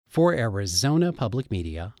For Arizona Public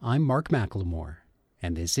Media, I'm Mark McLemore,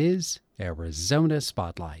 and this is Arizona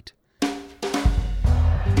Spotlight.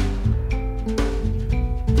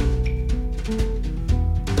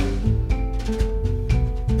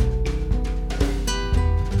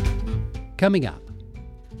 Coming up,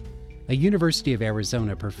 a University of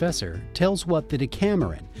Arizona professor tells what the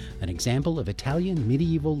Decameron, an example of Italian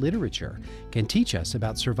medieval literature, can teach us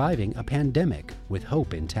about surviving a pandemic with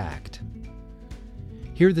hope intact.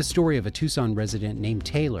 Hear the story of a Tucson resident named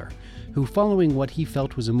Taylor, who, following what he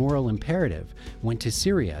felt was a moral imperative, went to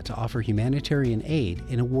Syria to offer humanitarian aid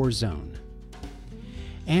in a war zone.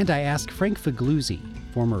 And I asked Frank Figliuzzi,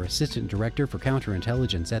 former assistant director for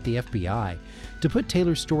counterintelligence at the FBI, to put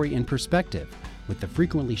Taylor's story in perspective with the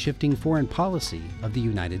frequently shifting foreign policy of the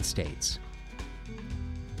United States.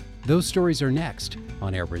 Those stories are next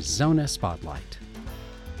on Arizona Spotlight.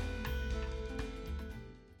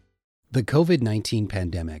 The COVID-19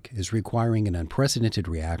 pandemic is requiring an unprecedented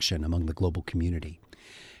reaction among the global community.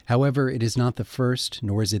 However, it is not the first,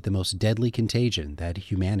 nor is it the most deadly contagion that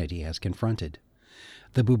humanity has confronted.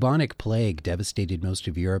 The bubonic plague devastated most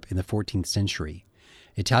of Europe in the 14th century.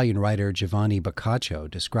 Italian writer Giovanni Boccaccio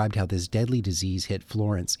described how this deadly disease hit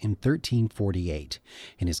Florence in 1348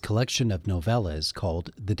 in his collection of novellas called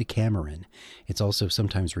the Decameron. It's also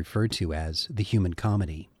sometimes referred to as the Human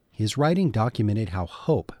Comedy. His writing documented how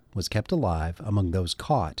hope was kept alive among those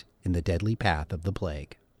caught in the deadly path of the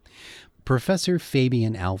plague. Professor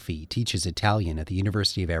Fabian Alfi teaches Italian at the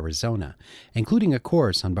University of Arizona, including a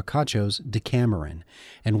course on Boccaccio's Decameron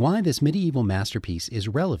and why this medieval masterpiece is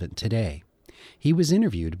relevant today. He was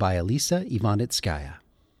interviewed by Elisa Ivanitskaya.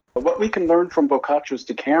 What we can learn from Boccaccio's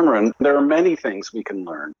Decameron, there are many things we can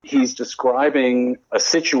learn. He's describing a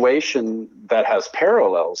situation that has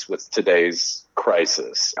parallels with today's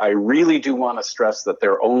crisis. I really do want to stress that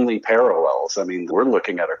they're only parallels. I mean, we're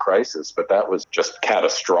looking at a crisis, but that was just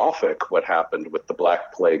catastrophic what happened with the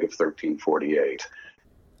Black Plague of 1348.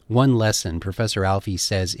 One lesson Professor Alfi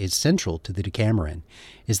says is central to the Decameron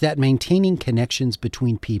is that maintaining connections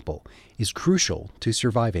between people is crucial to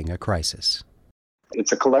surviving a crisis.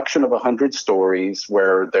 It's a collection of 100 stories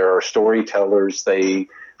where there are storytellers. They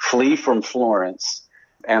flee from Florence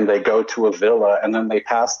and they go to a villa and then they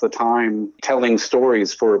pass the time telling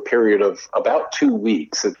stories for a period of about 2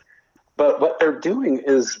 weeks. But what they're doing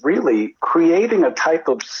is really creating a type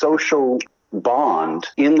of social bond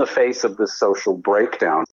in the face of this social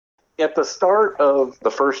breakdown. At the start of the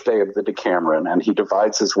first day of the Decameron, and he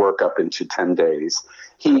divides his work up into 10 days,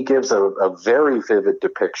 he gives a very vivid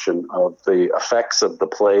depiction of the effects of the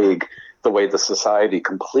plague, the way the society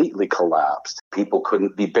completely collapsed. People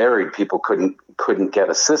couldn't be buried. People couldn't get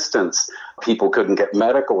assistance. People couldn't get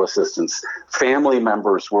medical assistance. Family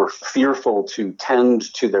members were fearful to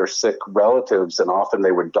tend to their sick relatives, and often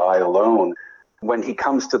they would die alone. When he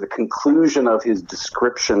comes to the conclusion of his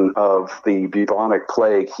description of the bubonic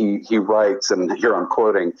plague, he writes, and here I'm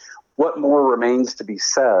quoting, "What more remains to be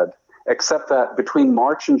said, except that between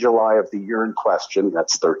March and July of the year in question,"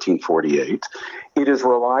 that's 1348, "it is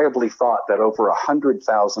reliably thought that over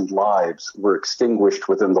 100,000 lives were extinguished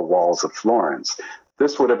within the walls of Florence.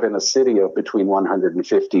 This would have been a city of between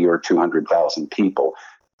 150 or 200,000 people."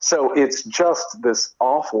 So it's just this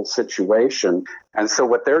awful situation. And so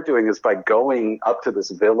what they're doing is by going up to this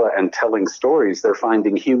villa and telling stories, they're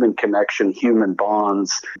finding human connection, human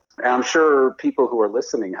bonds. And I'm sure people who are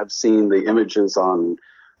listening have seen the images on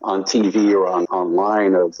TV or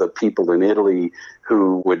online of the people in Italy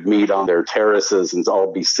who would meet on their terraces and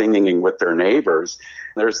all be singing with their neighbors.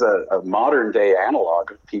 There's a modern day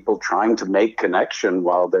analog of people trying to make connection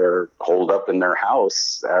while they're holed up in their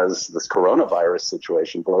house as this coronavirus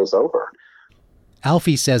situation blows over.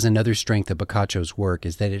 Alfi says another strength of Boccaccio's work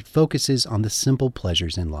is that it focuses on the simple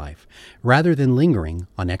pleasures in life, rather than lingering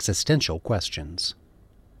on existential questions.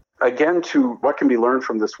 Again, to what can be learned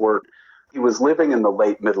from this work, he was living in the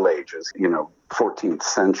late Middle Ages, 14th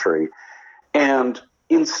century. And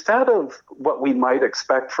instead of what we might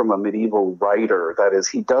expect from a medieval writer, that is,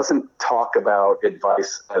 he doesn't talk about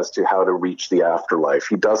advice as to how to reach the afterlife.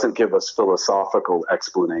 He doesn't give us philosophical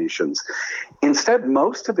explanations. Instead,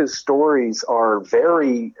 most of his stories are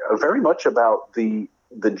very much about the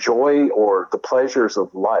joy or the pleasures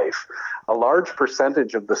of life. A large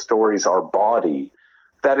percentage of the stories are bawdy.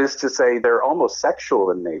 That is to say, they're almost sexual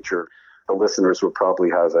in nature. The listeners would probably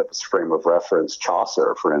have as frame of reference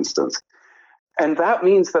Chaucer, for instance. And that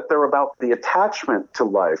means that they're about the attachment to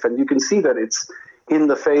life. And you can see that it's in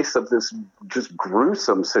the face of this just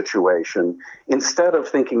gruesome situation, instead of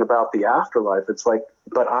thinking about the afterlife, it's like,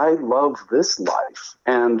 but I love this life.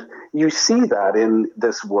 And you see that in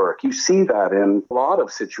this work. You see that in a lot of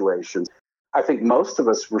situations. I think most of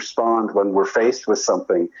us respond when we're faced with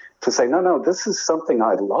something to say, no, this is something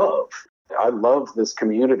I love. I love this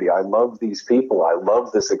community. I love these people. I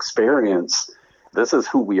love this experience. This is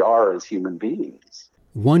who we are as human beings.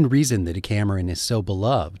 One reason the Decameron is so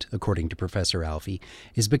beloved, according to Professor Alfie,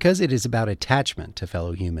 is because it is about attachment to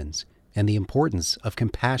fellow humans and the importance of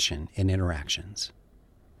compassion in interactions.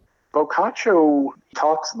 Boccaccio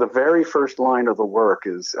talks, the very first line of the work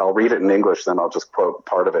is, I'll read it in English, then I'll just quote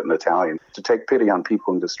part of it in Italian. To take pity on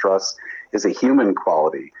people in distress is a human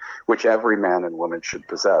quality, which every man and woman should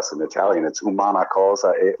possess. In Italian, it's umana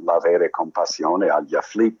cosa e l'avere compassione agli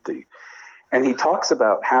afflitti. And he talks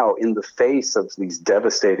about how in the face of these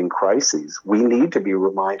devastating crises, we need to be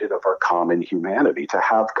reminded of our common humanity, to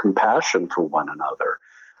have compassion for one another.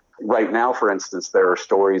 Right now, for instance, there are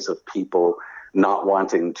stories of people not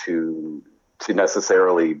wanting to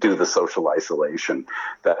necessarily do the social isolation,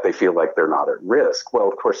 that they feel like they're not at risk. Well,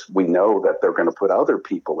 of course, we know that they're going to put other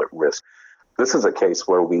people at risk. This is a case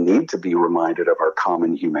where we need to be reminded of our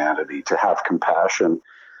common humanity, to have compassion.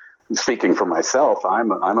 Speaking for myself,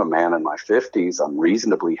 I'm a man in my 50s. I'm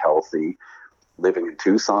reasonably healthy. Living in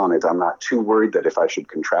Tucson, I'm not too worried that if I should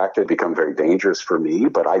contract it, become very dangerous for me.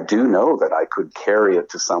 But I do know that I could carry it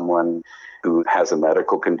to someone who has a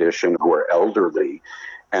medical condition, who are elderly,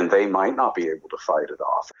 and they might not be able to fight it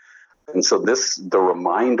off. And so the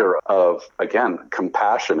reminder of, again,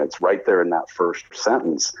 compassion, it's right there in that first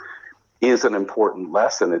sentence, is an important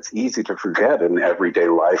lesson. It's easy to forget in everyday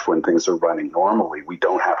life when things are running normally. We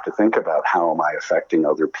don't have to think about how am I affecting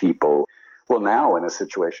other people. Well, now in a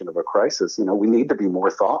situation of a crisis, we need to be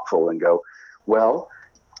more thoughtful and go, well,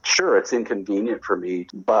 sure, it's inconvenient for me,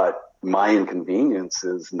 but my inconvenience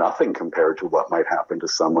is nothing compared to what might happen to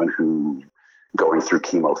someone who going through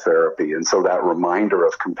chemotherapy. And so that reminder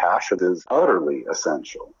of compassion is utterly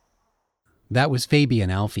essential. That was Fabian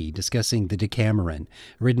Alfie discussing the Decameron,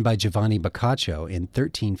 written by Giovanni Boccaccio in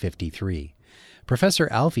 1353.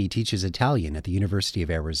 Professor Alfie teaches Italian at the University of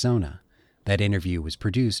Arizona. That interview was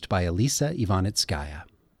produced by Elisa Ivanitskaya.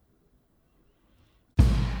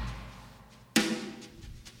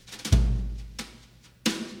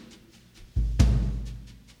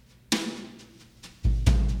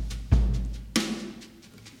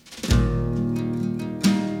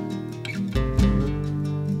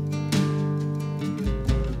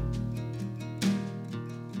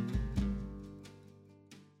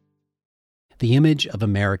 The image of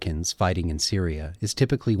Americans fighting in Syria is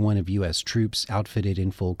typically one of U.S. troops outfitted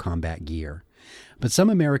in full combat gear. But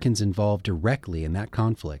some Americans involved directly in that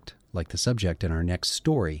conflict, like the subject in our next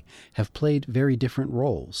story, have played very different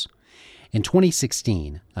roles. In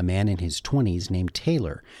 2016, a man in his 20s named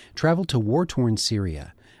Taylor traveled to war-torn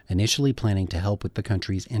Syria, initially planning to help with the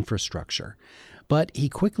country's infrastructure. But he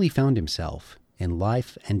quickly found himself in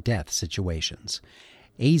life and death situations.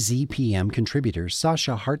 AZPM contributor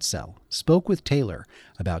Sasha Hartzell spoke with Taylor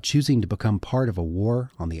about choosing to become part of a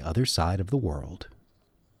war on the other side of the world.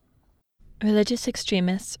 Religious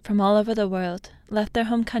extremists from all over the world left their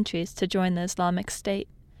home countries to join the Islamic State.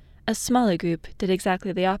 A smaller group did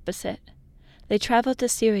exactly the opposite. They traveled to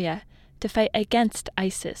Syria to fight against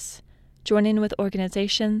ISIS, joining with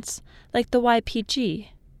organizations like the YPG,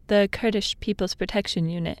 the Kurdish People's Protection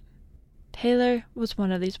Unit. Taylor was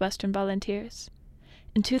one of these Western volunteers.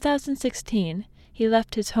 In 2016, he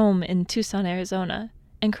left his home in Tucson, Arizona,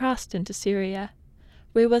 and crossed into Syria,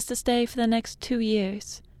 where he was to stay for the next 2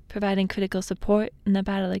 years, providing critical support in the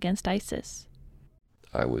battle against ISIS.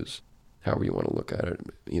 I was, however you want to look at it,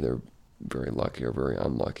 either very lucky or very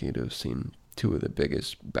unlucky to have seen two of the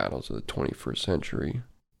biggest battles of the 21st century.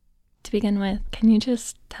 To begin with, can you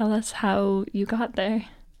just tell us how you got there?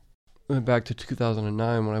 I went back to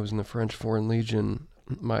 2009 when I was in the French Foreign Legion.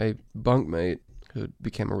 My bunkmate, who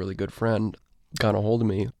became a really good friend, got a hold of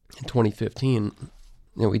me in 2015.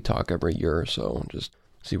 We'd talk every year or so, just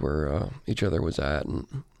see where each other was at. And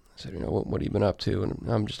I said, what have you been up to? And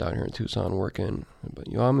I'm just out here in Tucson working. But,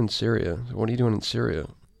 I'm in Syria. So what are you doing in Syria?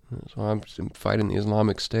 So I'm fighting the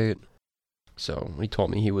Islamic State. So he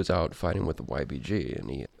told me he was out fighting with the YPG, and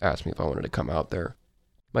he asked me if I wanted to come out there.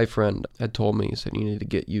 My friend had told me, he said, you need to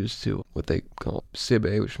get used to what they call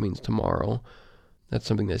Sibe, which means tomorrow. That's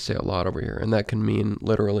something they say a lot over here, and that can mean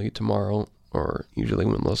literally tomorrow, or usually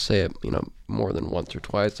when they'll say it, more than once or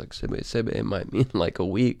twice, like Sibe, it might mean like a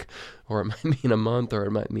week, or it might mean a month, or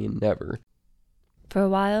it might mean never. For a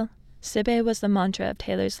while, Sibe was the mantra of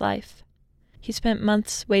Taylor's life. He spent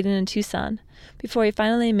months waiting in Tucson before he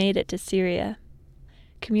finally made it to Syria.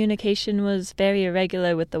 Communication was very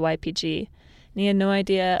irregular with the YPG, and he had no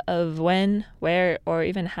idea of when, where, or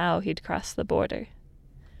even how he'd cross the border.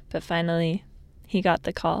 But finally, he got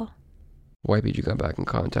the call. YPG got back in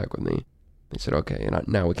contact with me. They said, okay, and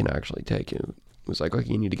now we can actually take you. It was like,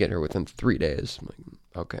 okay, you need to get here within 3 days. I'm like,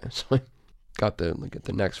 okay. So I got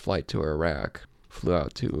the next flight to Iraq, flew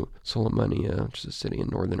out to Soleimania, which is a city in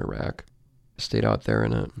northern Iraq. Stayed out there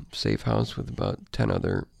in a safe house with about 10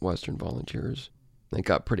 other Western volunteers. They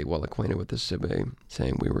got pretty well acquainted with the Sibbe,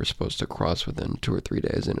 saying we were supposed to cross within 2 or 3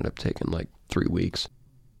 days. Ended up taking like 3 weeks.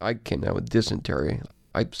 I came down with dysentery.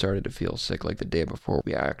 I started to feel sick like the day before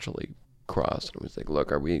we actually crossed. And I was like,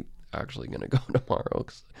 look, are we actually going to go tomorrow?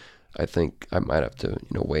 'Cause I think I might have to,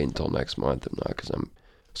 wait until next month. If not, because I'm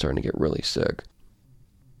starting to get really sick.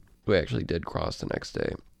 We actually did cross the next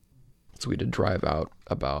day. So we did drive out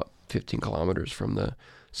about 15 kilometers from the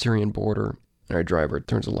Syrian border. And our driver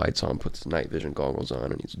turns the lights on, puts the night vision goggles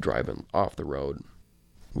on, and he's driving off the road.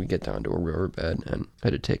 We get down to a riverbed and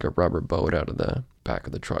had to take a rubber boat out of the back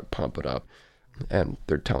of the truck, pump it up. And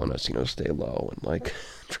they're telling us, stay low and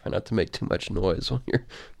try not to make too much noise when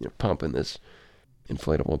you're pumping this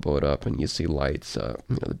inflatable boat up, and you see lights,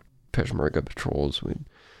 the Peshmerga patrols.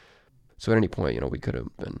 So at any point, we could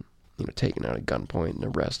have been, taken out at gunpoint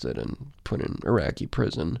and arrested and put in Iraqi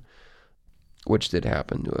prison, which did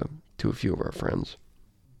happen to a few of our friends.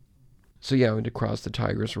 So yeah, we had to cross the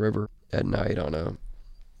Tigris River at night on a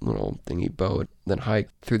little dinghy boat, then hike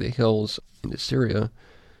through the hills into Syria.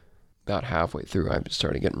 About halfway through, I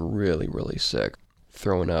started getting really, really sick,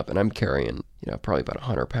 throwing up, and I'm carrying, probably about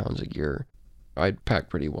 100 pounds of gear. I'd packed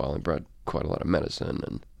pretty well and brought quite a lot of medicine,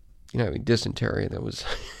 and, having dysentery, that was,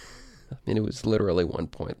 it was literally one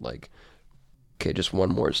point like, okay, just one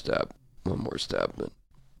more step. And at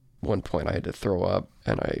one point I had to throw up,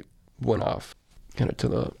 and I went off kind of to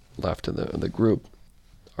the left of the group.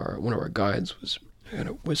 One of our guides was kind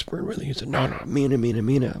of whispering really. He said, no, Mina.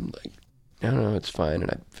 I'm like, no, it's fine. And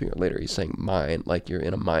I figured later he's saying mine, like you're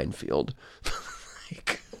in a minefield.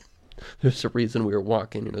 There's a reason we were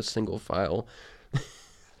walking in a single file.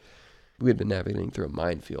 We had been navigating through a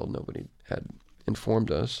minefield. Nobody had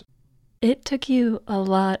informed us. It took you a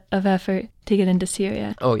lot of effort to get into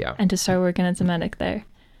Syria. Oh, yeah. And to start working as a medic there.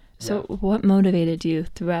 So what motivated you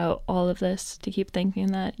throughout all of this to keep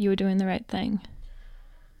thinking that you were doing the right thing?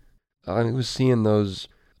 I was seeing those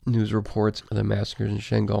news reports of the massacres in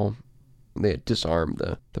Shangal. They had disarmed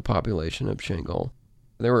the population of Shangal.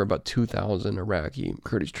 There were about 2,000 Iraqi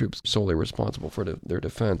Kurdish troops solely responsible for their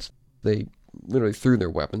defense. They literally threw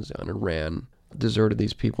their weapons down and ran, deserted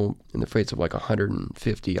these people in the face of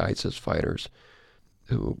 150 ISIS fighters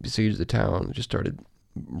who besieged the town, just started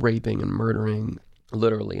raping and murdering,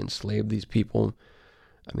 literally enslaved these people.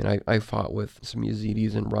 I mean, I fought with some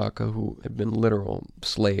Yazidis in Raqqa who had been literal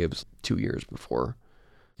slaves 2 years before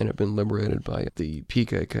and had been liberated by the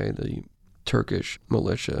PKK, the Turkish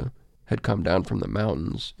militia, had come down from the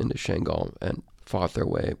mountains into Shangal and fought their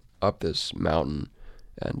way up this mountain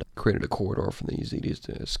and created a corridor for the Yazidis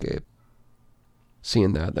to escape.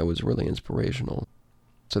 Seeing that was really inspirational.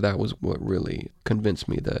 So that was what really convinced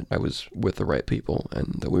me that I was with the right people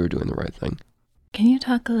and that we were doing the right thing. Can you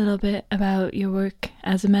talk a little bit about your work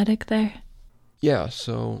as a medic there? Yeah,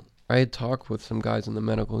 so I had talked with some guys in the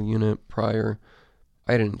medical unit prior.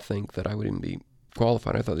 I didn't think that I would even be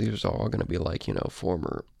qualified. I thought these were all going to be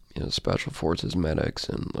former special forces medics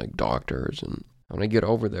and doctors. And when I get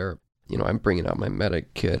over there, I'm bringing out my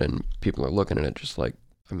medic kit and people are looking at it just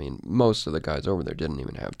most of the guys over there didn't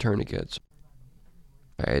even have tourniquets.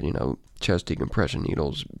 I had, chest decompression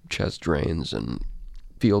needles, chest drains, and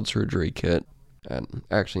field surgery kit, and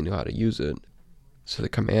actually knew how to use it. So the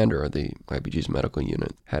commander of the IPG's medical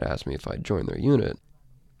unit had asked me if I'd join their unit.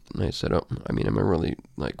 And I said, am I really,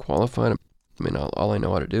 qualified? All I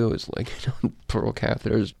know how to do is, pleural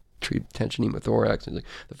catheters, treat tension pneumothorax. And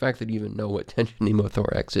the fact that you even know what tension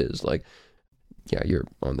pneumothorax is, yeah, you're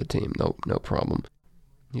on the team, no problem.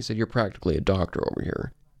 He said, you're practically a doctor over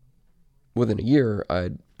here. Within a year,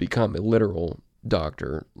 I'd become a literal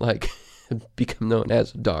doctor, become known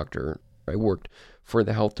as a doctor. I worked for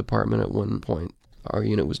the health department at one point. Our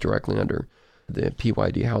unit was directly under the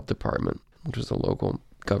PYD health department, which was the local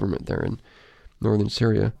government there in northern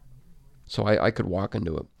Syria. So I could walk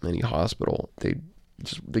into any hospital.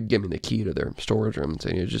 They'd give me the key to their storage room and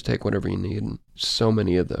say, just take whatever you need. And so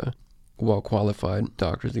many of the well-qualified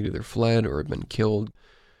doctors had either fled or had been killed.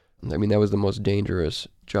 That was the most dangerous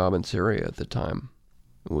job in Syria at the time,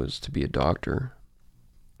 was to be a doctor.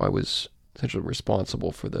 I was essentially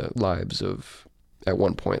responsible for the lives of, at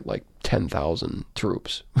one point, 10,000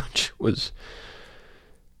 troops, which was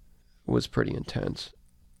pretty intense.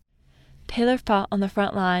 Taylor fought on the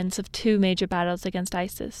front lines of 2 major battles against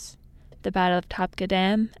ISIS, the Battle of Topka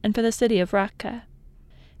Dam and for the city of Raqqa.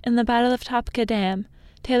 In the Battle of Topka Dam,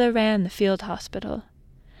 Taylor ran the field hospital.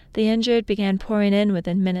 The injured began pouring in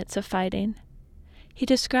within minutes of fighting. He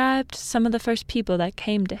described some of the first people that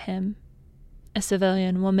came to him. A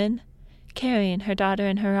civilian woman, carrying her daughter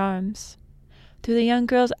in her arms. Through the young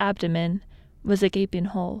girl's abdomen was a gaping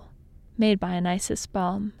hole, made by an ISIS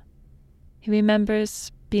bomb. He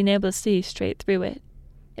remembers being able to see straight through it.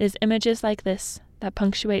 It is images like this that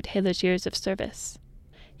punctuate Taylor's years of service.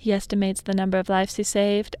 He estimates the number of lives he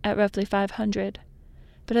saved at roughly 500,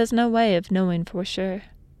 but has no way of knowing for sure.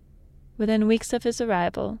 Within weeks of his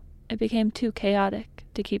arrival, it became too chaotic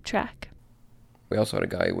to keep track. We also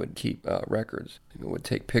had a guy who would keep records. He would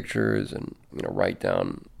take pictures and write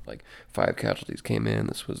down like 5 casualties came in.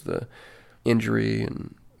 This was the injury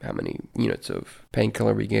and how many units of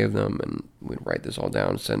painkiller we gave them, and we'd write this all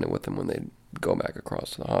down, send it with them when they'd go back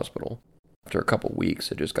across to the hospital. After a couple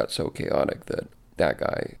weeks, it just got so chaotic that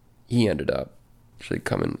guy, he ended up actually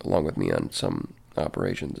coming along with me on some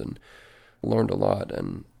operations and learned a lot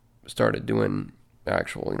and started doing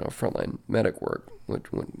actual, frontline medic work,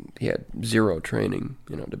 which when he had 0 training,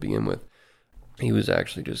 to begin with. He was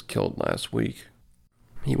actually just killed last week.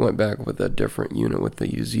 He went back with a different unit with the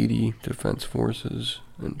Yazidi Defense Forces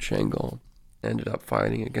in Shangal. Ended up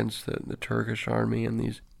fighting against the Turkish army and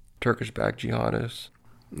these Turkish-backed jihadists.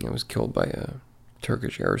 He was killed by a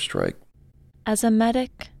Turkish airstrike. As a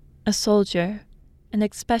medic, a soldier, and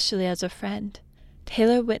especially as a friend,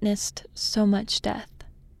 Taylor witnessed so much death.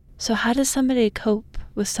 So how does somebody cope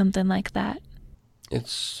with something like that?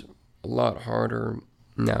 It's a lot harder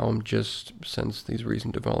now, just since these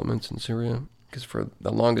recent developments in Syria. Because for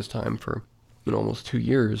the longest time, for almost 2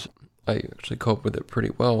 years, I actually coped with it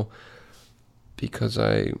pretty well because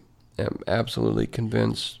I am absolutely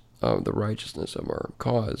convinced of the righteousness of our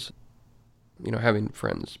cause. Having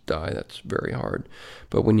friends die, that's very hard.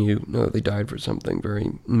 But when you know they died for something very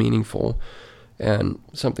meaningful and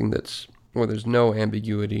something where there's no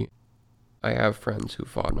ambiguity. I have friends who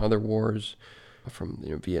fought in other wars, from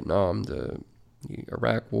Vietnam to the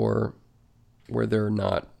Iraq War, where they're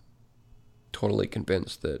not totally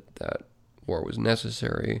convinced that war was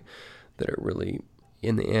necessary, that it really,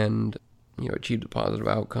 in the end, achieved a positive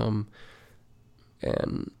outcome,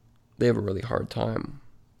 and they have a really hard time,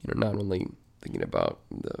 not only thinking about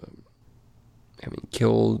having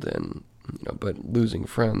killed and but losing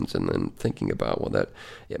friends, and then thinking about that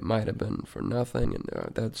it might have been for nothing, and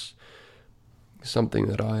that's something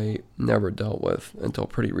that I never dealt with until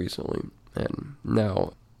pretty recently, and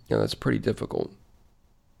now that's pretty difficult.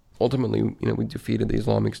 Ultimately, we defeated the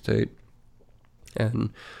Islamic State,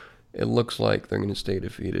 and it looks like they're going to stay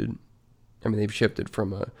defeated. I mean, they've shifted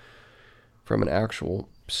from an actual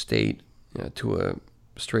state to a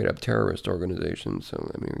straight-up terrorist organization.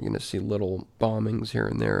 So, we're going to see little bombings here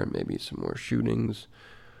and there, and maybe some more shootings.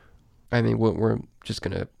 We're just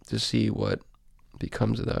going to see what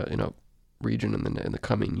becomes of that, region in the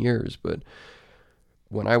coming years. But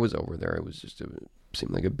when I was over there, it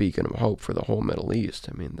seemed like a beacon of hope for the whole Middle East.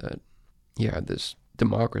 That you had this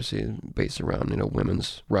democracy based around,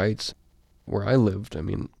 women's rights. Where I lived,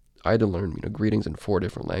 I had to learn, greetings in 4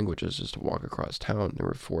 different languages just to walk across town. There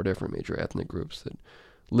were 4 different major ethnic groups that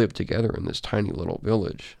lived together in this tiny little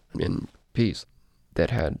village in peace that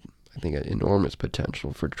had, I think, an enormous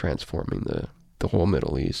potential for transforming the whole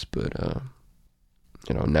Middle East. But,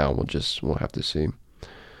 now we'll have to see.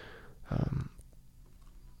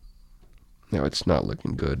 It's not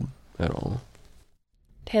looking good at all.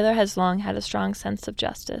 Taylor has long had a strong sense of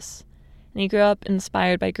justice, and he grew up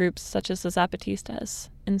inspired by groups such as the Zapatistas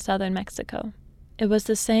in southern Mexico. It was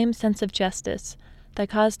the same sense of justice that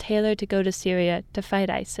caused Taylor to go to Syria to fight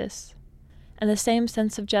ISIS, and the same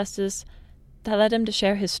sense of justice that led him to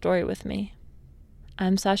share his story with me.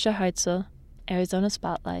 I'm Sasha Hartzell, Arizona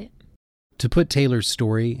Spotlight. To put Taylor's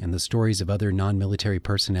story and the stories of other non-military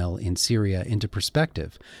personnel in Syria into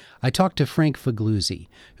perspective, I talked to Frank Figliuzzi,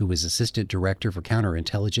 who was Assistant Director for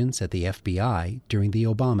Counterintelligence at the FBI during the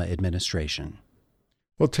Obama administration.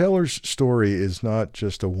 Well, Taylor's story is not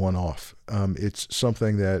just a one-off. It's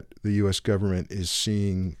something that the U.S. government is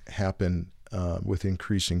seeing happen with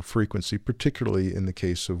increasing frequency, particularly in the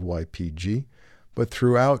case of YPG. But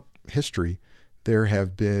throughout history, there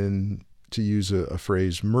have been, to use a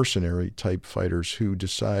phrase, mercenary-type fighters who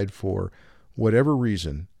decide for whatever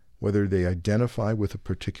reason, whether they identify with a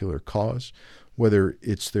particular cause, whether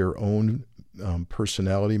it's their own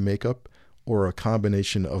personality makeup, or a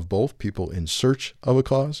combination of both, people in search of a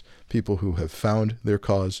cause, people who have found their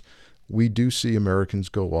cause. We do see Americans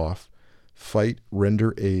go off, fight,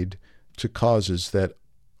 render aid to causes that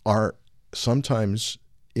are sometimes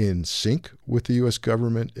in sync with the U.S.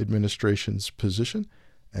 government administration's position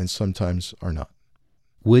and sometimes are not.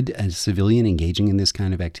 Would a civilian engaging in this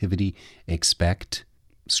kind of activity expect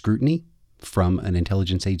scrutiny from an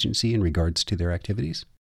intelligence agency in regards to their activities?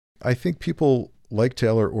 I think people like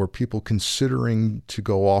Taylor, or people considering to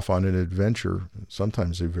go off on an adventure,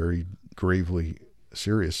 sometimes a very gravely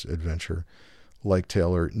serious adventure like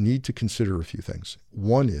Taylor, need to consider a few things.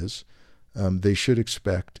 One is they should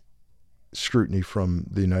expect scrutiny from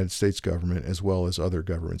the United States government as well as other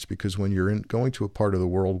governments, because when you're going to a part of the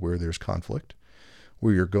world where there's conflict,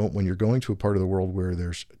 when you're going to a part of the world where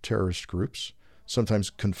there's terrorist groups, sometimes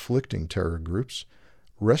conflicting terror groups,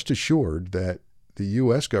 rest assured that the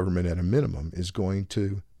U.S. government at a minimum is going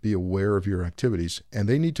to be aware of your activities, and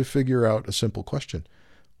they need to figure out a simple question.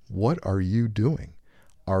 What are you doing?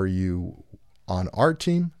 Are you on our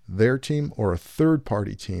team, their team, or a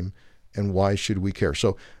third-party team, and why should we care?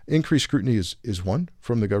 So increased scrutiny is one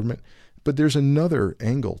from the government, but there's another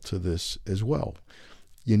angle to this as well.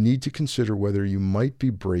 You need to consider whether you might be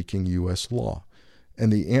breaking U.S. law.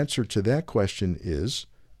 And the answer to that question is,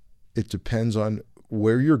 it depends on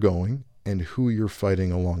where you're going and who you're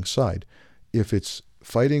fighting alongside. If it's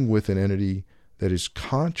fighting with an entity that is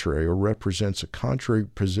contrary or represents a contrary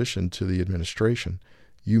position to the administration,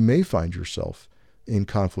 you may find yourself in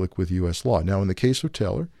conflict with U.S. law. Now, in the case of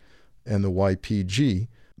Taylor and the YPG,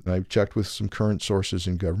 I've checked with some current sources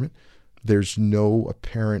in government, there's no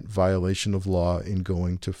apparent violation of law in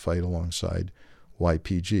going to fight alongside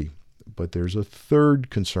YPG. But there's a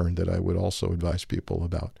third concern that I would also advise people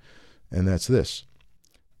about, and that's this.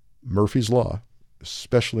 Murphy's Law,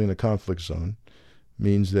 especially in a conflict zone,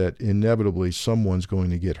 means that inevitably someone's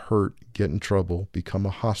going to get hurt, get in trouble, become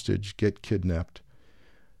a hostage, get kidnapped,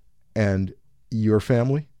 and your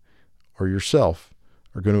family or yourself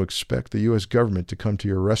are going to expect the U.S. government to come to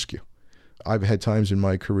your rescue. I've had times in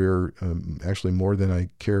my career, actually more than I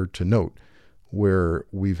care to note, where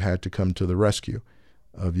we've had to come to the rescue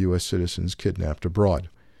of U.S. citizens kidnapped abroad.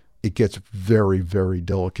 It gets very, very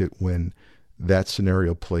delicate when that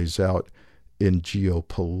scenario plays out in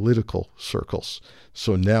geopolitical circles.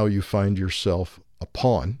 So now you find yourself a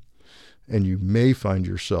pawn, and you may find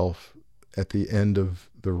yourself at the end of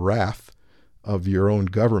the wrath of your own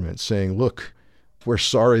government saying, look, we're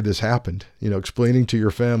sorry this happened. Explaining to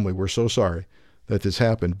your family, we're so sorry that this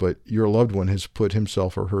happened, but your loved one has put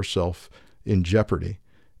himself or herself in jeopardy.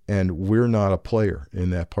 And we're not a player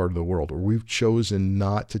in that part of the world, or we've chosen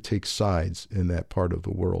not to take sides in that part of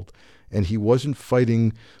the world. And he wasn't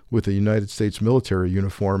fighting with a United States military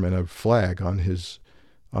uniform and a flag on his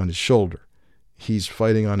shoulder. He's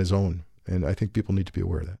fighting on his own. And I think people need to be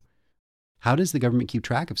aware of that. How does the government keep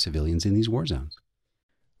track of civilians in these war zones?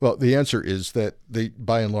 Well, the answer is that they,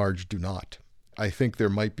 by and large, do not. I think there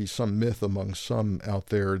might be some myth among some out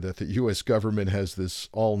there that the U.S. government has this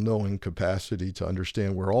all-knowing capacity to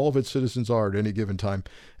understand where all of its citizens are at any given time,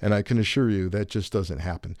 and I can assure you that just doesn't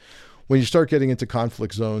happen. When you start getting into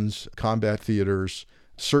conflict zones, combat theaters,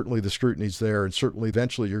 certainly the scrutiny's there, and certainly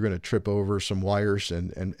eventually you're going to trip over some wires,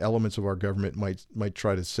 and elements of our government might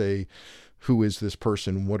try to say, who is this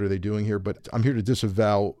person? What are they doing here? But I'm here to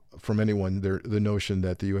disavow from anyone the notion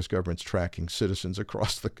that the U.S. government's tracking citizens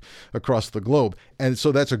across the globe. And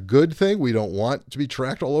so that's a good thing. We don't want to be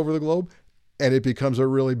tracked all over the globe. And it becomes a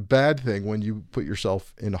really bad thing when you put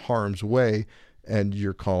yourself in harm's way and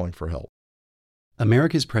you're calling for help.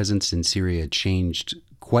 America's presence in Syria changed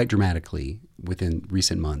quite dramatically within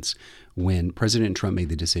recent months when President Trump made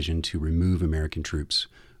the decision to remove American troops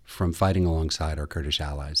from fighting alongside our Kurdish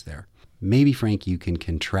allies there. Maybe, Frank, you can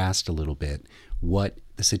contrast a little bit what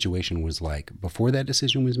the situation was like before that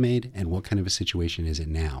decision was made and what kind of a situation is it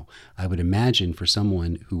now. I would imagine for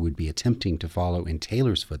someone who would be attempting to follow in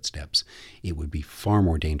Taylor's footsteps, it would be far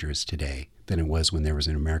more dangerous today than it was when there was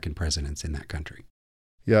an American presence in that country.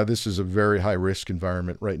 Yeah, this is a very high-risk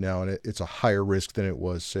environment right now, and it's a higher risk than it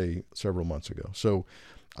was, say, several months ago. So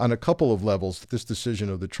on a couple of levels, this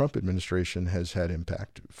decision of the Trump administration has had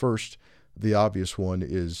impact. First, the obvious one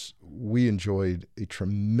is we enjoyed a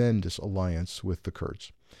tremendous alliance with the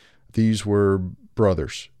Kurds. These were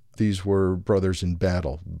brothers. These were brothers in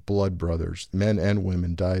battle, blood brothers. Men and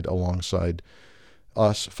women died alongside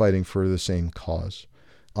us fighting for the same cause.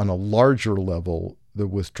 On a larger level, the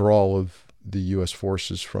withdrawal of the U.S.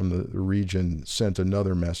 forces from the region sent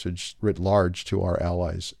another message writ large to our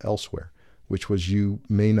allies elsewhere, which was you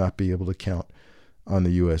may not be able to count on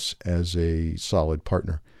the U.S. as a solid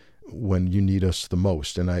partner. when you need us the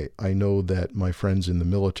most. And I know that my friends in the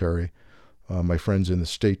military, my friends in the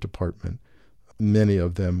State Department, many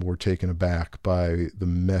of them were taken aback by the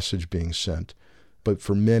message being sent. But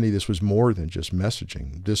for many, this was more than just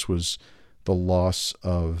messaging. This was the loss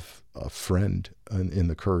of a friend in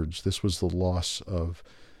the Kurds. This was the loss of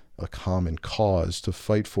a common cause to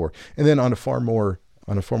fight for. And then on a far more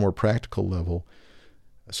practical level,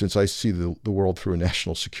 since I see the world through a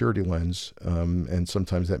national security lens, and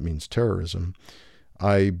sometimes that means terrorism,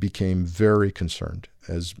 I became very concerned,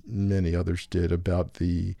 as many others did, about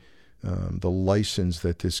the license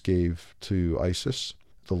that this gave to ISIS,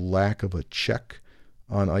 the lack of a check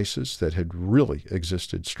on ISIS that had really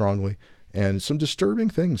existed strongly, and some disturbing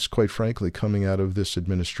things, quite frankly, coming out of this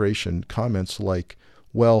administration. Comments like,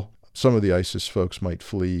 well, some of the ISIS folks might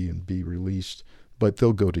flee and be released, but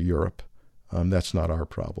they'll go to Europe. That's not our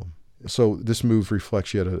problem. So this move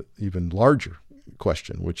reflects yet an even larger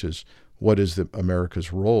question, which is, what is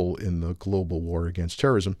America's role in the global war against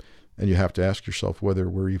terrorism? And you have to ask yourself whether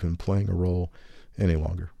we're even playing a role any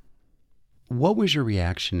longer. What was your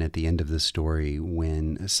reaction at the end of the story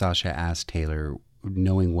when Sasha asked Taylor,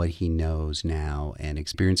 knowing what he knows now and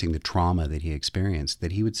experiencing the trauma that he experienced,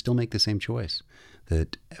 that he would still make the same choice,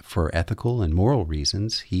 that for ethical and moral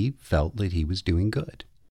reasons, he felt that he was doing good?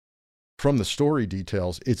 From the story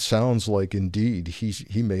details, it sounds like indeed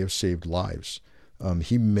he may have saved lives.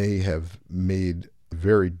 He may have made a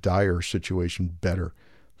very dire situation better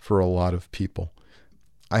for a lot of people.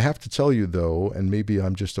 I have to tell you, though, and maybe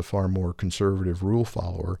I'm just a far more conservative rule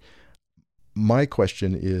follower, my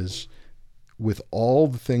question is, with all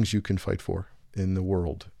the things you can fight for in the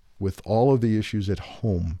world, with all of the issues at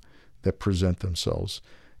home that present themselves,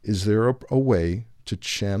 is there a way to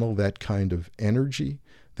channel that kind of energy,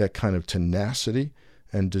 that kind of tenacity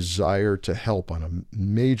and desire to help on a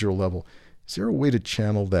major level? Is there a way to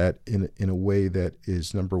channel that in a way that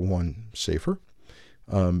is, number one, safer?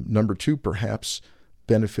 Number two, perhaps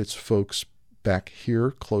benefits folks back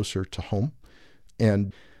here closer to home?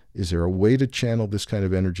 And is there a way to channel this kind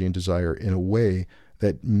of energy and desire in a way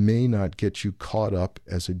that may not get you caught up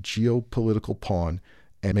as a geopolitical pawn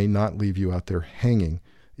and may not leave you out there hanging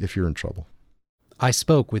if you're in trouble? I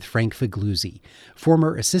spoke with Frank Figliuzzi,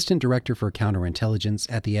 former Assistant Director for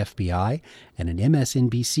Counterintelligence at the FBI and an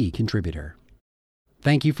MSNBC contributor.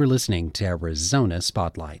 Thank you for listening to Arizona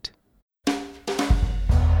Spotlight.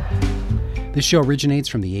 This show originates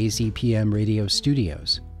from the AZPM radio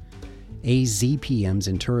studios. AZPM's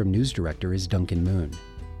interim news director is Duncan Moon.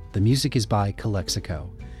 The music is by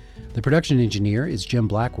Calexico. The production engineer is Jim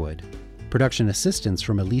Blackwood. Production assistance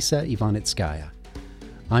from Elisa Ivanitskaya.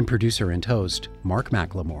 I'm producer and host Mark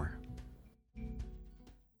McLemore.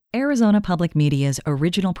 Arizona Public Media's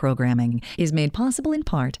original programming is made possible in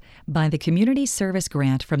part by the Community Service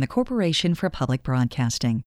Grant from the Corporation for Public Broadcasting.